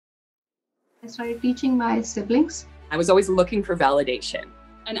I started teaching my siblings. I was always looking for validation.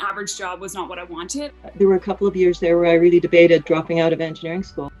 An average job was not what I wanted. There were a couple of years there where I really debated dropping out of engineering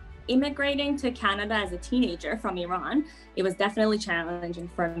school. Immigrating to Canada as a teenager from Iran, it was definitely challenging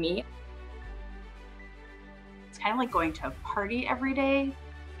for me. It's kind of like going to a party every day.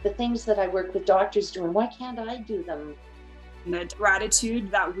 The things that I work with doctors doing, why can't I do them? And the gratitude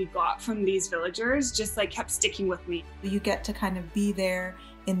that we got from these villagers just kept sticking with me. You get to kind of be there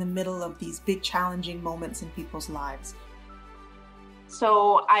in the middle of these big challenging moments in people's lives.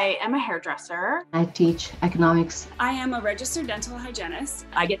 So I am a hairdresser. I teach economics. I am a registered dental hygienist.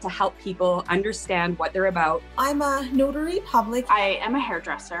 I get to help people understand what they're about. I'm a notary public. I am a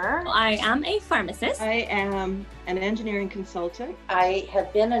hairdresser. I am a pharmacist. I am an engineering consultant. I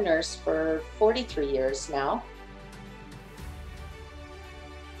have been a nurse for 43 years now.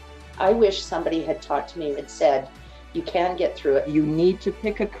 I wish somebody had talked to me and said, you can get through it. You need to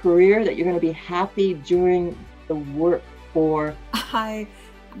pick a career that you're going to be happy doing the work for. I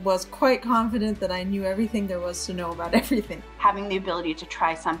was quite confident that I knew everything there was to know about everything. Having the ability to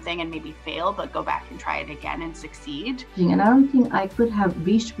try something and maybe fail, but go back and try it again and succeed. And I don't think I could have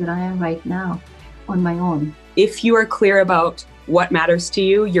reached where I am right now on my own. If you are clear about what matters to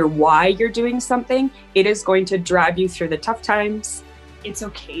you, your why you're doing something, it is going to drive you through the tough times. It's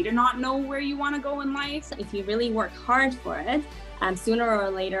okay to not know where you want to go in life. If you really work hard for it, sooner or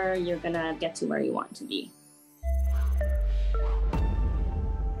later, you're gonna get to where you want to be.